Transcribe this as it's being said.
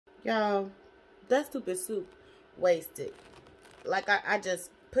Y'all, that stupid soup wasted. Like, I just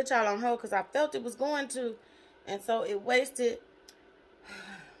put y'all on hold because I felt it was going to. And so it wasted.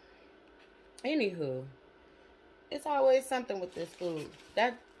 Anywho, it's always something with this food.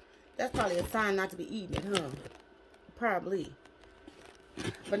 That's probably a sign not to be eating it, huh? Probably.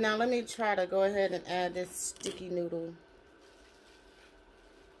 But now let me try to go ahead and add this sticky noodle.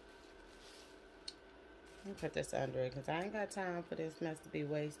 Let me put this under it because I ain't got time for this mess to be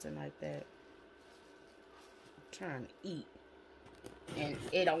wasting like that. I'm trying to eat. And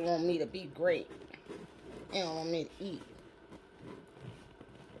it don't want me to be great. It don't want me to eat.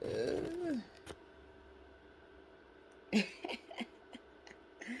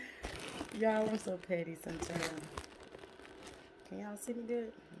 Y'all, I'm so petty sometimes. Can y'all see me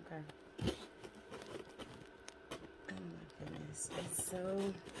good? Okay. Oh my goodness. It's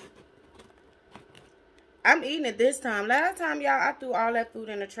so... I'm eating it this time. Last time, y'all, I threw all that food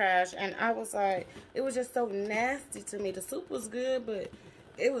in the trash. And I was like, it was just so nasty to me. The soup was good, but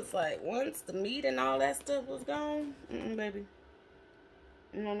it was like, once the meat and all that stuff was gone, baby.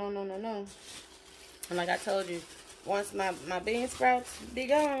 No, no, no, no, no. And like I told you, once my bean sprouts be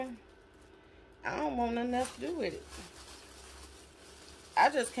gone, I don't want nothing else to do with it. I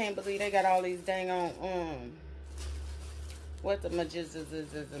just can't believe they got all these dang on, what the majizzes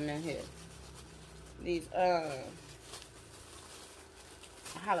is in here. These,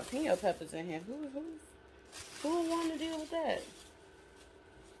 jalapeno peppers in here. Who would want to deal with that?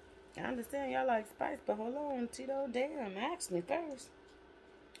 I understand y'all like spice, but hold on, Tito, damn, ask me first.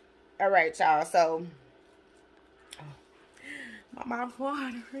 All right, y'all, so, my mouth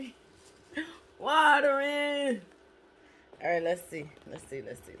watering. Watering. All right, let's see.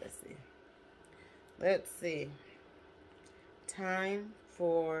 Time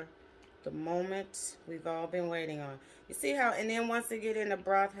for the moment we've all been waiting on. You see how, and then once it get in the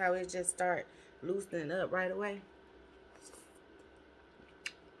broth, how it just start loosening up right away?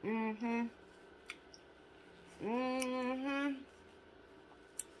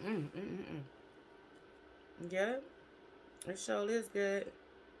 Yep. It sure is good.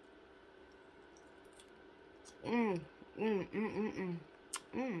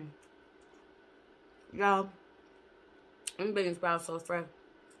 Y'all, them bean sprouts so fresh.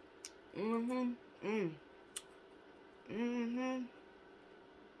 Ooh.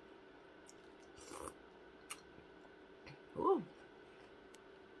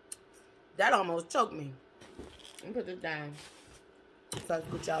 That almost choked me. Let me put this down. So I can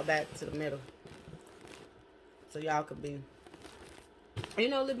put y'all back to the middle. So y'all could be, you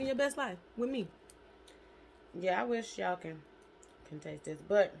know, living your best life with me. Yeah, I wish y'all can taste this.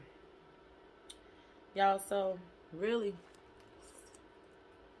 But, y'all, so, really,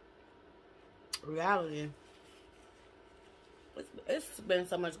 reality, it's been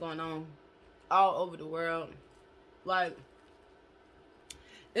so much going on all over the world. Like,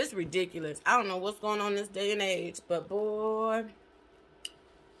 it's ridiculous. I don't know what's going on this day and age, but boy,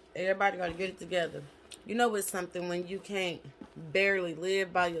 everybody got to get it together. You know it's something when you can't barely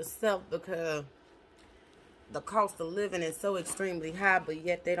live by yourself because the cost of living is so extremely high, but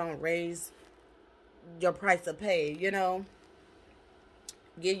yet they don't raise your price of pay, you know?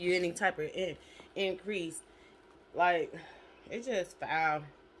 Give you any type of increase. Like, it's just foul.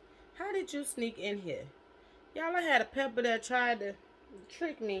 How did you sneak in here? Y'all, I had a pepper that tried to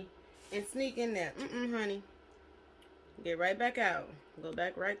trick me and sneak in there. Honey. Get right back out. Go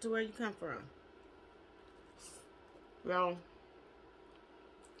back right to where you come from. Well,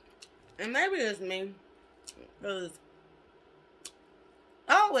 and maybe it's me, because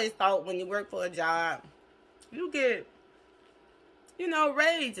I always thought when you work for a job, you get, you know,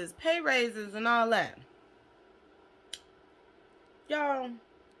 raises, pay raises and all that. Y'all,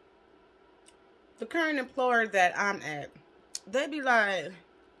 the current employer that I'm at, they be like,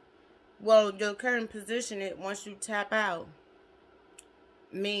 well, your current position, once you tap out,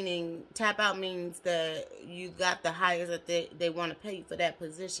 meaning tap out means that you got the highest that they want to pay you for that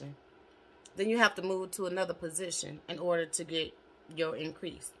position. Then you have to move to another position in order to get your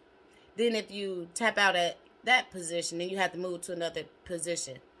increase. Then if you tap out at that position, then you have to move to another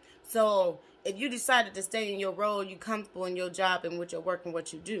position. So if you decided to stay in your role, you're comfortable in your job and with your work and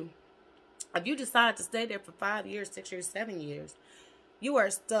what you do. If you decide to stay there for 5 years, 6 years, 7 years, you are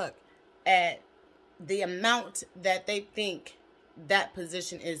stuck at the amount that they think that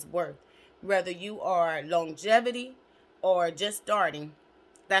position is worth. Whether you are longevity or just starting,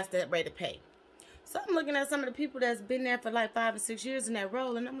 that's the rate of pay. So I'm looking at some of the people that's been there for like 5 or 6 years in that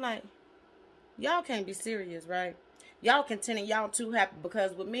role, and I'm like, y'all can't be serious, right? Y'all contented, y'all too happy,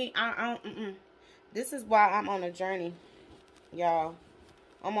 because with me, this is why I'm on a journey, y'all.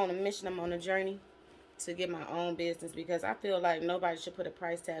 I'm on a mission. I'm on a journey to get my own business because I feel like nobody should put a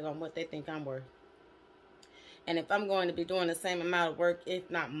price tag on what they think I'm worth. And if I'm going to be doing the same amount of work, if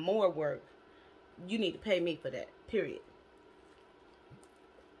not more work, you need to pay me for that, period.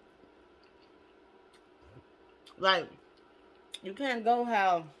 Like, you can't go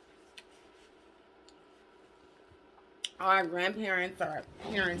how our grandparents or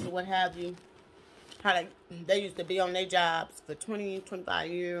parents or what have you, how they used to be on their jobs for 20,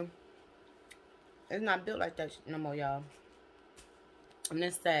 25 years. It's not built like that no more, y'all. And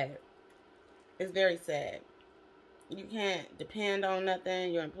it's sad. It's very sad. You can't depend on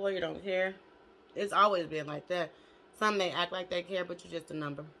nothing. Your employer don't care. It's always been like that. Some may act like they care, but you're just a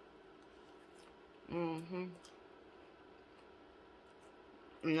number. And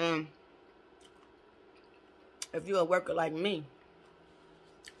then, if you're a worker like me,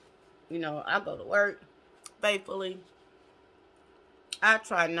 you know, I go to work faithfully. I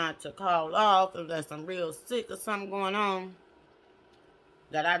try not to call off unless I'm real sick or something going on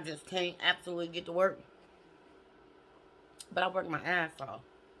that I just can't absolutely get to work. But I work my ass off.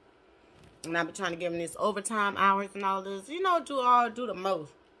 And I've been trying to give them this overtime hours and all this. You know, do the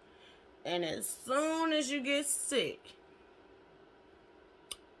most. And as soon as you get sick,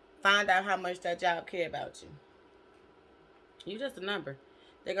 find out how much that job care about you. You're just a number.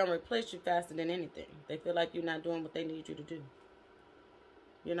 They're going to replace you faster than anything. They feel like you're not doing what they need you to do.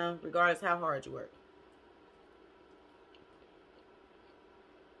 You know, regardless how hard you work.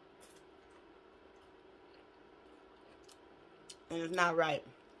 And it's not right.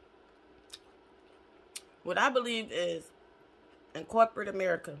 What I believe is, in corporate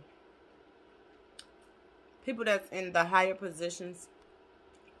America, people that's in the higher positions,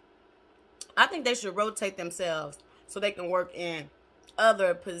 I think they should rotate themselves so they can work in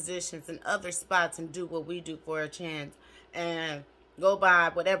other positions and other spots and do what we do for a chance and go by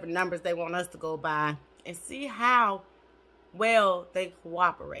whatever numbers they want us to go by and see how well they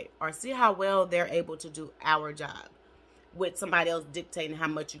cooperate or see how well they're able to do our job with somebody else dictating how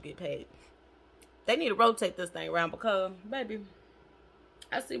much you get paid. They need to rotate this thing around because, baby,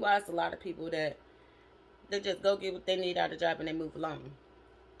 I see why it's a lot of people that they just go get what they need out of the job and they move along.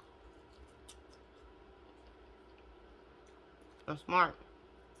 I'm smart.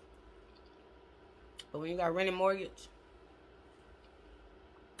 But when you got rent and mortgage,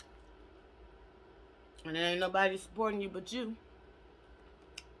 and there ain't nobody supporting you but you,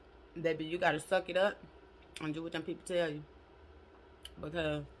 baby, you got to suck it up and do what them people tell you.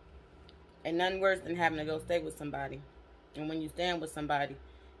 Because ain't nothing worse than having to go stay with somebody. And when you stand with somebody,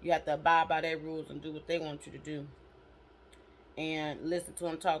 you have to abide by their rules and do what they want you to do. And listen to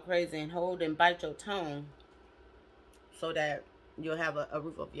them talk crazy and hold and bite your tongue so that you'll have a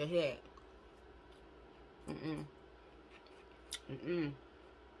roof over your head.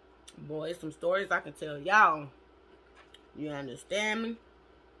 Boy, some stories I can tell y'all. You understand me?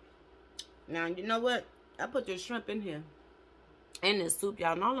 Now, you know what? I put this shrimp in here. And this soup,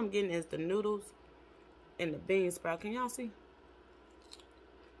 y'all. And all I'm getting is the noodles and the bean sprout. Can y'all see?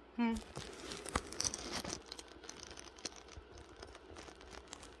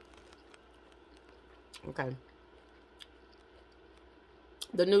 Okay.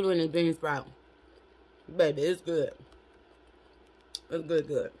 The noodle and the bean sprout. Baby, it's good. It's good,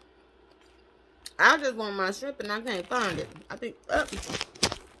 good. I just want my shrimp and I can't find it. I think, I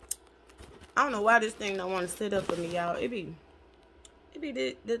don't know why this thing don't want to sit up for me, y'all. It be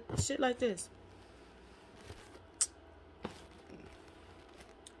the shit like this.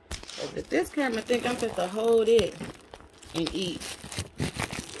 But this camera think I'm supposed to hold it and eat.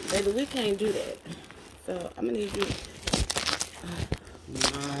 Baby, we can't do that. So, I'm going to need you.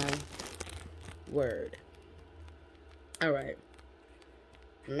 My word. Alright.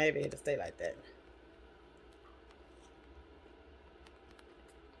 Maybe it'll stay like that.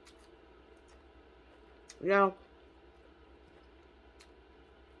 Y'all,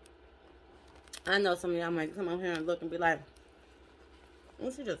 I know some of y'all might come out here and look and be like,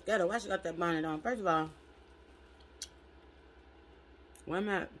 well, she just got her. Why she got that bonnet on? First of all, where I'm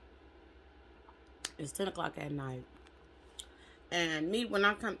at, it's 10 o'clock at night. And me, when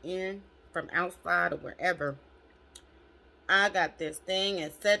I come in from outside or wherever, I got this thing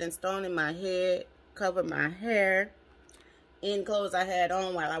and set in stone in my head, cover my hair, in clothes I had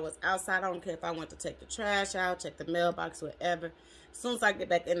on while I was outside. I don't care if I went to take the trash out, check the mailbox, whatever. As soon as I get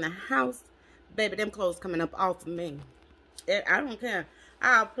back in the house, baby, them clothes coming up off of me. I don't care.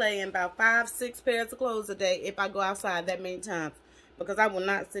 I'll play in about 5, 6 pairs of clothes a day if I go outside that many times. Because I will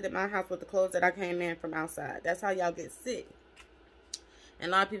not sit in my house with the clothes that I came in from outside. That's how y'all get sick. And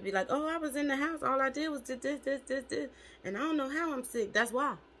a lot of people be like, oh, I was in the house. All I did was this. And I don't know how I'm sick. That's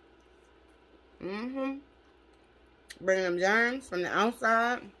why. Bring them germs from the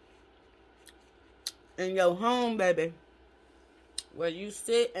outside in your home, baby. Where you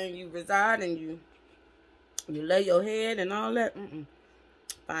sit and you reside and you lay your head and all that.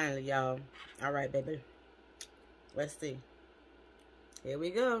 Finally, y'all. All right, baby. Let's see. Here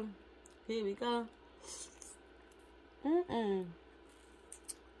we go. Here we go.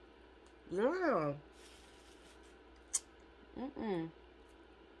 Yeah.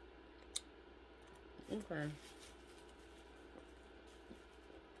 Okay.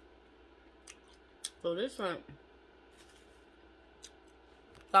 So this one,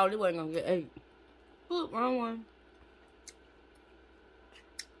 thought it wasn't gonna get 8. Oop, wrong one.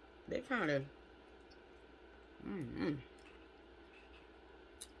 They kind of,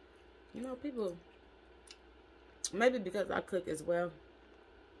 you know, people, maybe because I cook as well.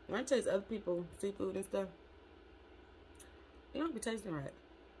 When I taste other people's seafood and stuff, it don't be tasting right.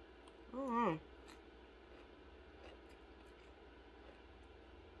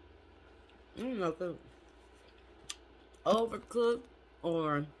 You know, if it's overcooked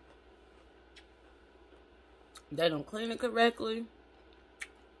or they don't clean it correctly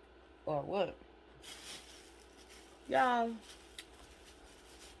or what. Y'all,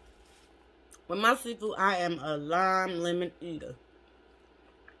 with my seafood, I am a lime lemon eater.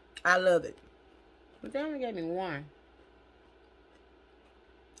 I love it. But they only gave me 1.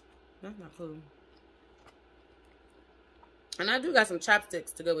 That's not cool. And I do got some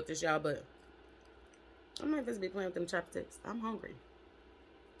chopsticks to go with this, y'all, but I might just be playing with them chopsticks. I'm hungry.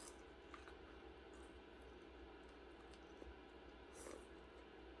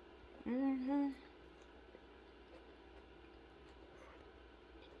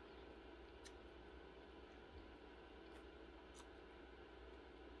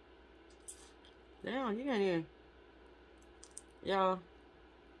 Damn, you can't hear. Y'all.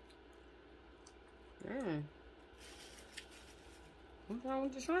 Damn. What's wrong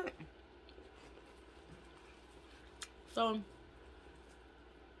with the shrimp? So,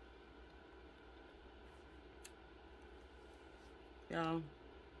 y'all.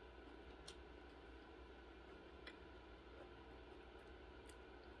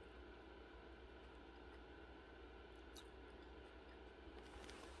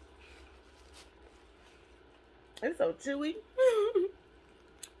 It's so chewy.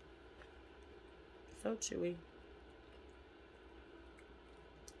 So chewy.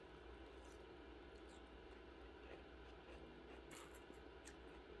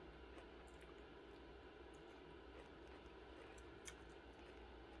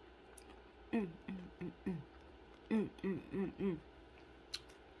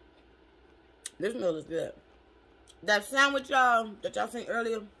 This meal is good. That sandwich, y'all, that y'all seen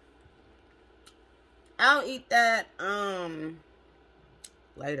earlier, I'll eat that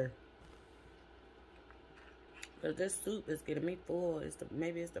later. Cause this soup is getting me full.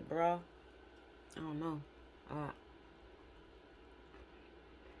 Maybe it's the broth. I don't know.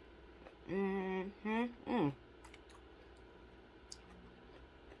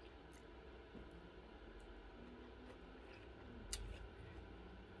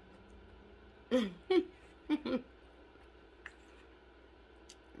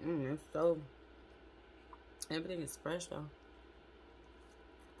 It's so, everything is fresh though.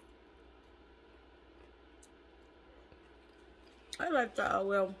 I like y'all.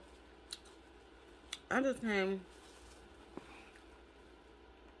 Well, I just came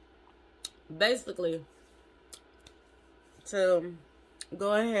basically to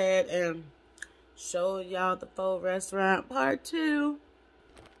go ahead and show y'all the Pho restaurant part 2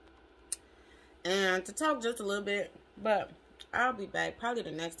 and to talk just a little bit, but I'll be back probably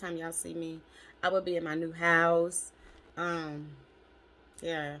the next time y'all see me. I will be in my new house.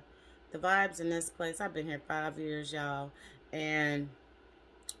 Yeah, the vibes in this place, I've been here 5 years, y'all, and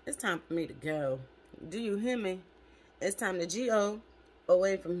it's time for me to go. Do you hear me? It's time to go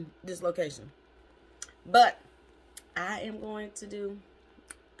away from this location. But I am going to do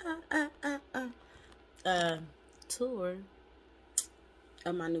a tour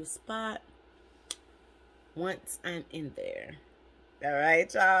of my new spot once I'm in there. All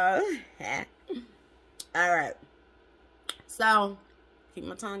right, y'all. All right. So, keep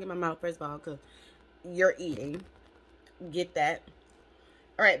my tongue in my mouth first of all, because you're eating. Get that.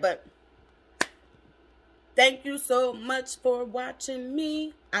 All right, but thank you so much for watching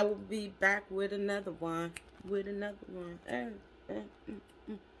me. I will be back with another one. All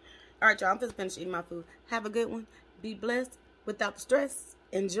right, y'all. I'm just finished eating my food. Have a good one. Be blessed without the stress.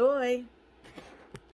 Enjoy.